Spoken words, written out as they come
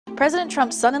President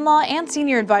Trump's son-in-law and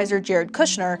senior advisor Jared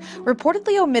Kushner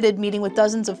reportedly omitted meeting with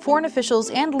dozens of foreign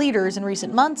officials and leaders in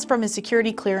recent months from his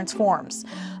security clearance forms.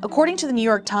 According to the New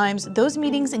York Times, those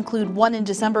meetings include one in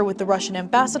December with the Russian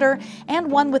ambassador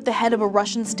and one with the head of a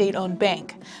Russian state-owned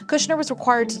bank. Kushner was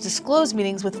required to disclose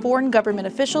meetings with foreign government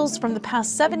officials from the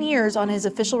past 7 years on his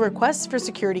official requests for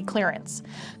security clearance.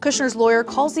 Kushner's lawyer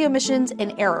calls the omissions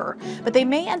an error, but they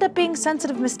may end up being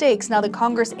sensitive mistakes now that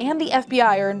Congress and the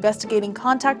FBI are investigating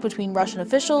contact between Russian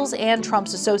officials and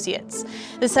Trump's associates.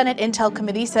 The Senate Intel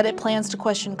Committee said it plans to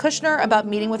question Kushner about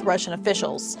meeting with Russian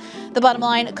officials. The bottom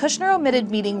line, Kushner omitted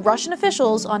meeting Russian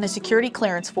officials on his security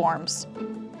clearance forms.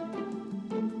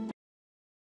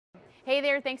 Hey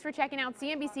there, thanks for checking out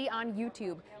CNBC on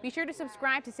YouTube. Be sure to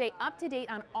subscribe to stay up to date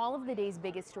on all of the day's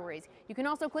biggest stories. You can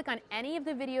also click on any of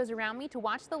the videos around me to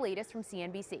watch the latest from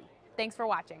CNBC. Thanks for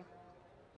watching.